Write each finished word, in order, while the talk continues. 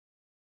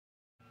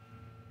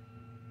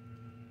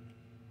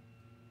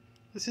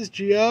This is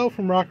Gio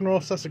from Rock and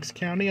Roll Sussex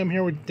County. I'm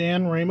here with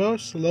Dan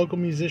Ramos, a local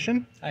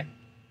musician. Hi.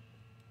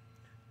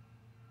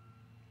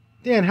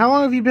 Dan, how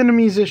long have you been a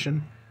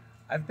musician?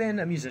 I've been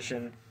a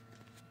musician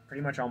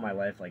pretty much all my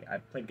life. Like,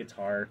 I've played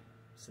guitar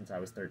since I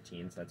was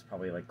 13, so that's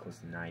probably like close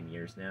to 9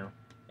 years now.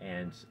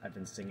 And I've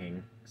been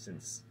singing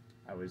since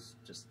I was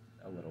just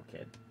a little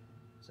kid.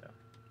 So.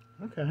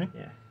 Okay.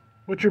 Yeah.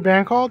 What's your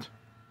band called?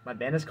 My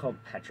band is called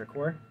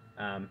Petrichor,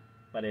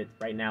 but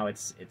right now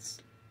it's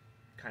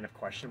kind of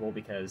questionable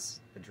because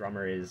the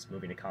drummer is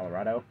moving to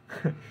Colorado.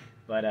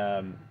 But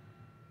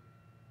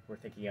we're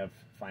thinking of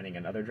finding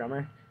another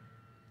drummer.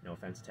 No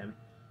offense, Tim.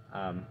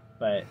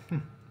 But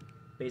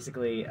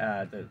basically,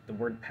 the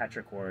word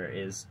petrichor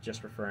is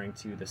just referring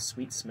to the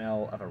sweet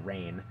smell of a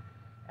rain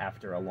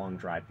after a long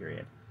dry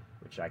period,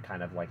 which I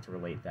kind of like to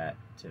relate that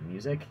to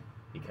music,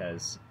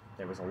 because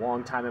there was a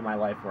long time in my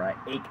life where I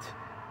ached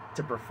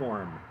to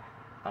perform,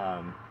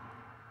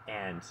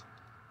 and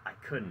I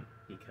couldn't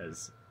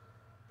because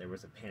there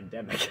was a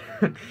pandemic,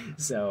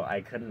 so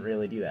I couldn't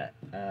really do that.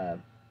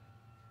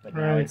 But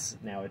now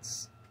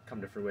it's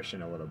come to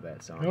fruition a little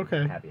bit, so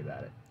I'm happy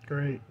about it.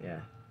 Great.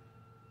 Yeah.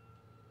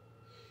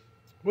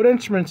 What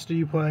instruments do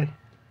you play?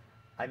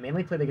 I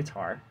mainly play the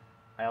guitar.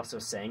 I also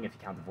sing, if you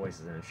count the voice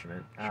as an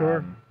instrument.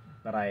 Sure.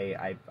 But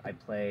I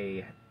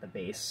play the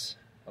bass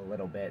a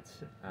little bit.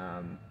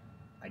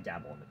 I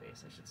dabble in the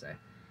bass, I should say.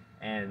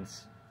 And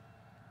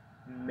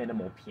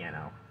minimal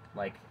piano.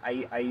 Like,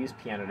 I use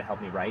piano to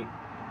help me write,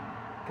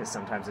 because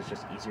sometimes it's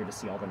just easier to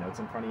see all the notes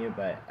in front of you,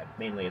 but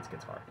mainly it's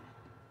guitar.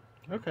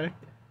 Okay.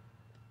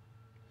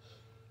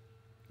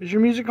 Is your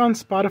music on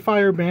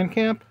Spotify or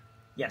Bandcamp?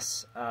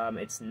 Yes.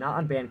 It's not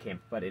on Bandcamp,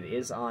 but it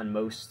is on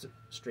most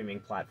streaming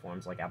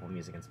platforms like Apple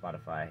Music and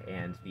Spotify.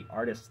 And the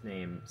artist's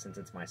name, since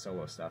it's my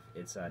solo stuff,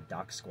 it's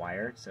Doc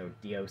Squire, so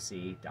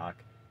D-O-C,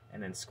 Doc,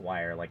 and then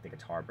Squire, like the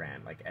guitar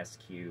brand, like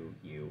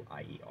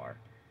S-Q-U-I-E-R.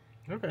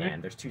 Okay.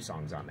 And there's 2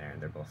 songs on there,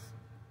 and they're both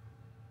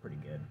pretty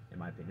good, in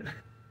my opinion.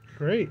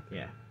 Great.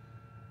 Yeah.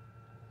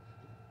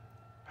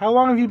 How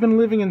long have you been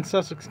living in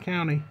Sussex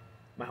County?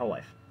 My whole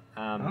life.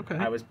 Okay.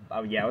 I was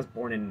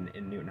born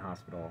in Newton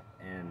Hospital,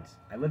 and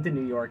I lived in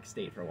New York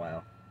State for a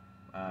while,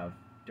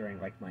 during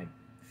like my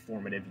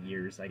formative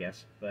years, I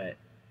guess. But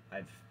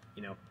I've,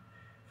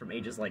 from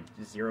ages like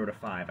 0 to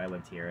 5, I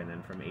lived here, and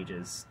then from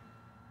ages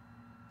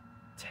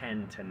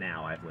 10 to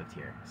now, I've lived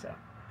here. So,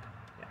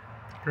 yeah.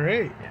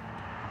 Great.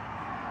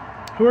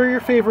 Yeah. Who are your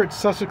favorite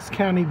Sussex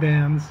County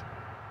bands?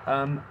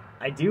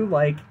 I do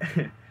like,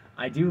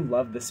 I do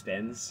love the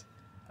Spins.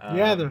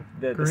 Yeah,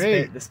 they're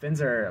great. The Spins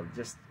are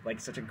just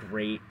like such a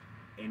great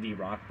indie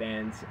rock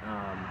band.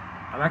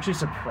 I'm actually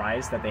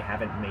surprised that they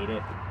haven't made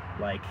it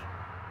like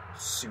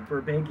super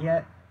big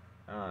yet.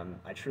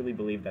 I truly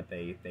believe that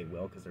they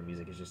will, because their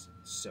music is just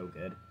so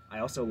good. I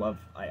also love,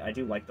 I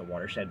do like the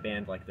Watershed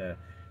band. Like the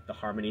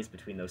harmonies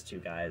between those 2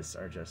 guys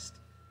are just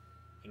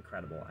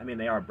incredible. I mean,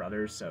 they are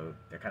brothers, so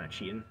they're kind of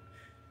cheating,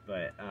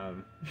 but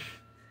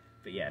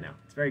but yeah, no,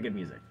 it's very good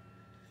music.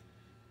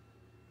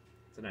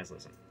 It's a nice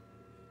listen.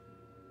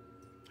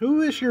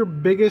 Who is your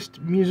biggest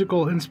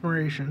musical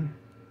inspiration?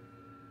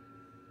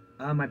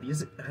 My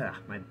biggest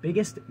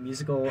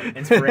musical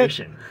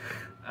inspiration.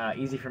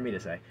 Easy for me to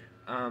say.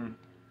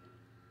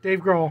 Dave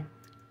Grohl.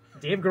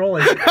 Dave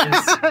Grohl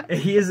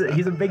he's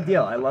a big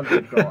deal. I love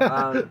Dave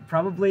Grohl.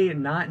 Probably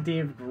not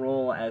Dave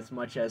Grohl as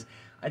much as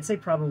I'd say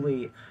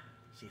probably.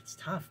 It's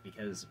tough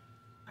because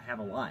I have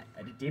a lot.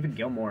 David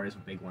Gilmour is a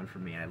big one for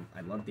me.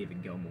 I love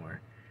David Gilmour.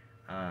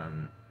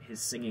 His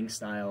singing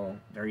style,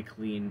 very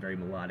clean, very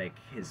melodic.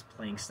 His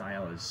playing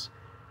style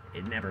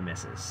it never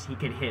misses. He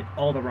could hit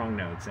all the wrong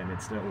notes and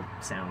it still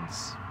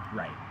sounds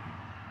right.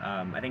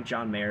 I think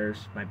John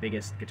Mayer's my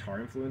biggest guitar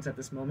influence at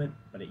this moment,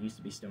 but it used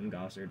to be Stone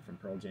Gossard from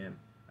Pearl Jam.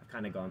 I've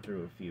kind of gone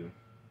through a few.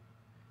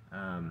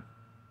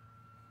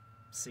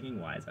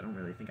 Singing-wise, I don't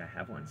really think I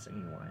have one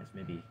singing-wise.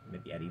 Maybe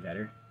Eddie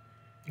Vedder.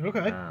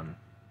 Okay.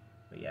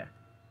 But yeah,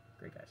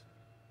 great guys.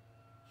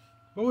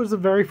 What was the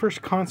very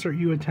first concert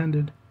you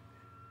attended?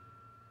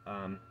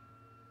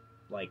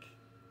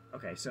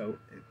 Okay, so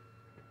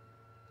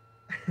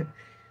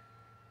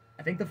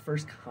I think the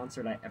first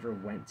concert I ever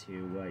went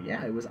to,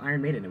 it was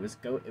Iron Maiden. It was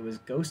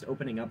Ghost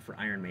opening up for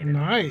Iron Maiden.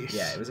 Nice.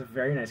 Yeah, it was a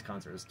very nice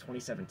concert. It was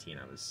 2017.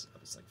 I was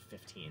like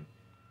 15,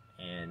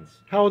 and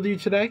how old are you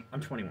today?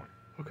 I'm 21.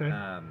 Okay.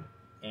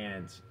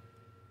 And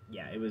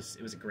yeah, it was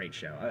a great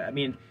show. I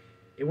mean,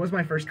 it was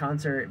my first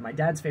concert. My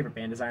dad's favorite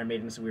band is Iron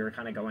Maiden, so we were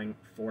kind of going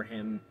for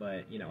him.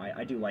 But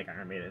I do like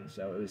Iron Maiden,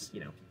 so it was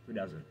who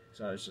doesn't?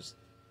 So it was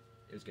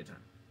a good time.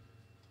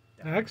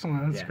 Definitely.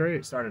 Excellent. That's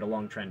great. Started a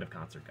long trend of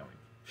concert going.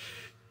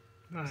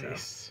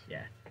 Nice. So,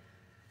 yeah.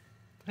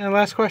 And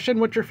last question,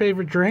 what's your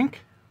favorite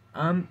drink?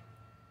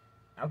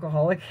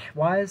 Alcoholic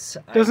wise,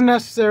 doesn't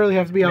necessarily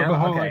have to be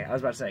alcoholic. Okay, I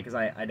was about to say, because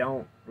I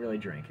don't really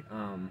drink.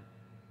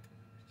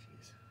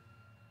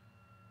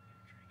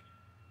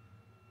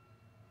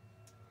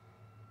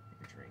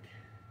 Drink.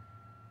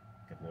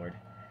 Good Lord.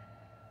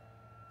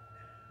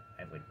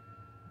 I have like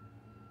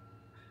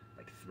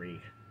 3.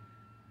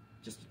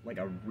 Just like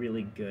a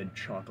really good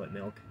chocolate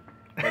milk.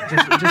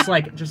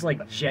 Like just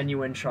like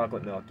genuine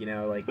chocolate milk. You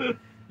know, like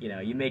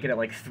you make it at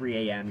like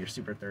 3 a.m. You're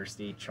super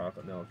thirsty.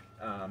 Chocolate milk.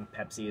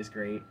 Pepsi is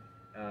great,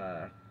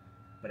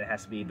 but it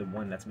has to be the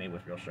one that's made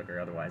with real sugar.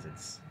 Otherwise,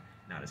 it's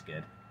not as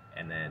good.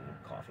 And then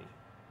coffee.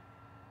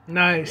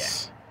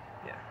 Nice.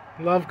 Yeah.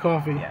 Love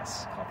coffee.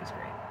 Yes, coffee's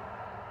great.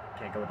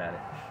 Can't go without it.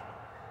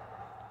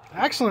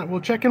 Excellent.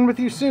 We'll check in with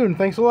you soon.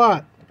 Thanks a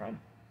lot.